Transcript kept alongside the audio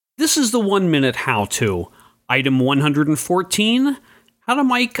this is the 1-minute how-to. Item 114, how to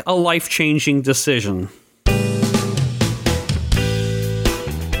make a life-changing decision.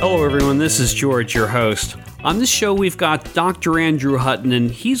 Hello everyone, this is George, your host. On this show we've got Dr. Andrew Hutton,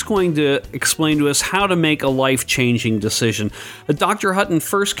 and he's going to explain to us how to make a life-changing decision. Dr. Hutton,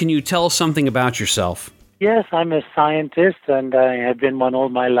 first, can you tell us something about yourself? Yes, I'm a scientist, and I have been one all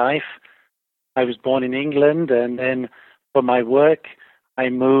my life. I was born in England, and then for my work, I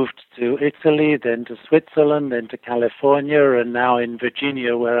moved to Italy, then to Switzerland, then to California, and now in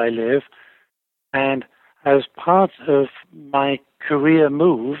Virginia, where I live. And as part of my career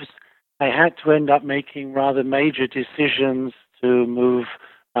moves, I had to end up making rather major decisions to move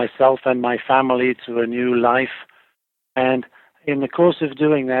myself and my family to a new life. And in the course of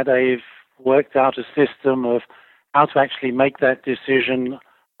doing that, I've worked out a system of how to actually make that decision.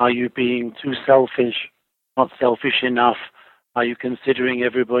 Are you being too selfish, not selfish enough? Are you considering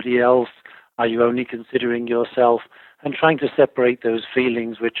everybody else? Are you only considering yourself? And trying to separate those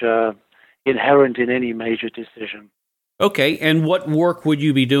feelings which are inherent in any major decision. Okay, and what work would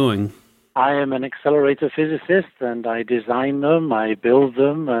you be doing? I am an accelerator physicist, and I design them, I build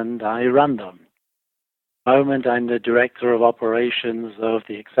them, and I run them. At the moment, I'm the director of operations of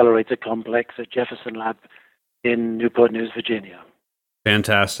the accelerator complex at Jefferson Lab in Newport News, Virginia.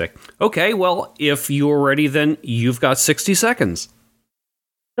 Fantastic. Okay, well, if you're ready, then you've got 60 seconds.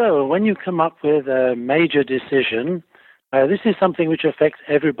 So when you come up with a major decision, this is something which affects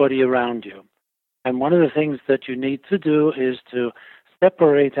everybody around you. And one of the things that you need to do is to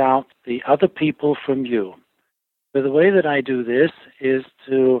separate out the other people from you. So the way that I do this is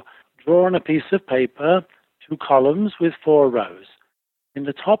to draw on a piece of paper 2 columns with 4 rows. In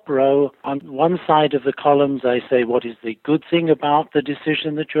the top row, on one side of the columns, I say what is the good thing about the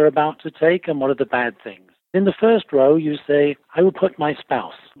decision that you're about to take and what are the bad things. In the first row, you say, I will put my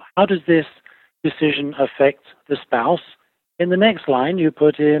spouse. How does this decision affect the spouse? In the next line, you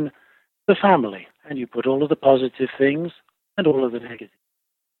put in the family, and you put all of the positive things and all of the negative.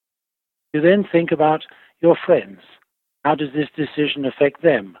 You then think about your friends. How does this decision affect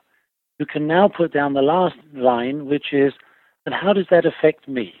them? You can now put down the last line, which is, and how does that affect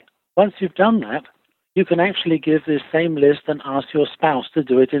me? Once you've done that, you can actually give this same list and ask your spouse to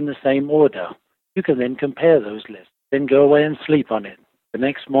do it in the same order. You can then compare those lists, then go away and sleep on it. The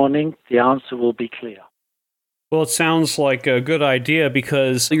next morning, the answer will be clear. Well, it sounds like a good idea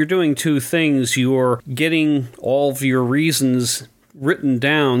because you're doing 2 things. You're getting all of your reasons written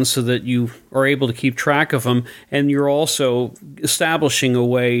down so that you are able to keep track of them, and you're also establishing a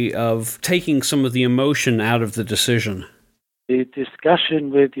way of taking some of the emotion out of the decision. The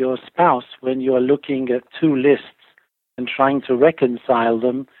discussion with your spouse when you're looking at 2 lists and trying to reconcile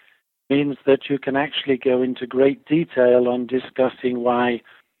them means that you can actually go into great detail on discussing why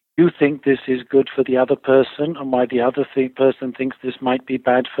you think this is good for the other person and why the other person thinks this might be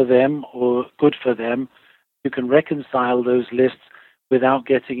bad for them or good for them. You can reconcile those lists without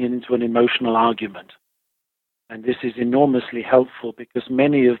getting into an emotional argument. And this is enormously helpful because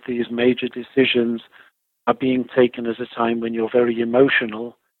many of these major decisions are being taken at a time when you're very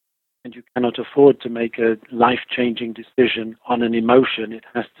emotional and you cannot afford to make a life-changing decision on an emotion. It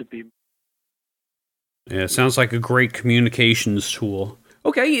has to be. Yeah, it sounds like a great communications tool.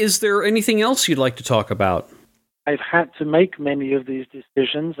 Okay, is there anything else you'd like to talk about? I've had to make many of these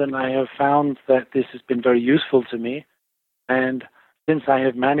decisions, and I have found that this has been very useful to me. And since I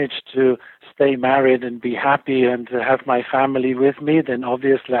have managed to stay married and be happy and to have my family with me, then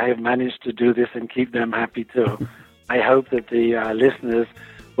obviously I have managed to do this and keep them happy too. I hope that the listeners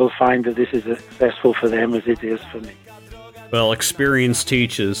will find that this is as successful for them as it is for me. Well, experience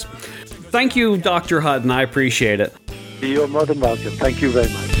teaches. Thank you, Dr. Hutton. I appreciate it. You're more than welcome. Thank you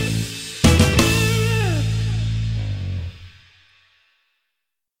very much.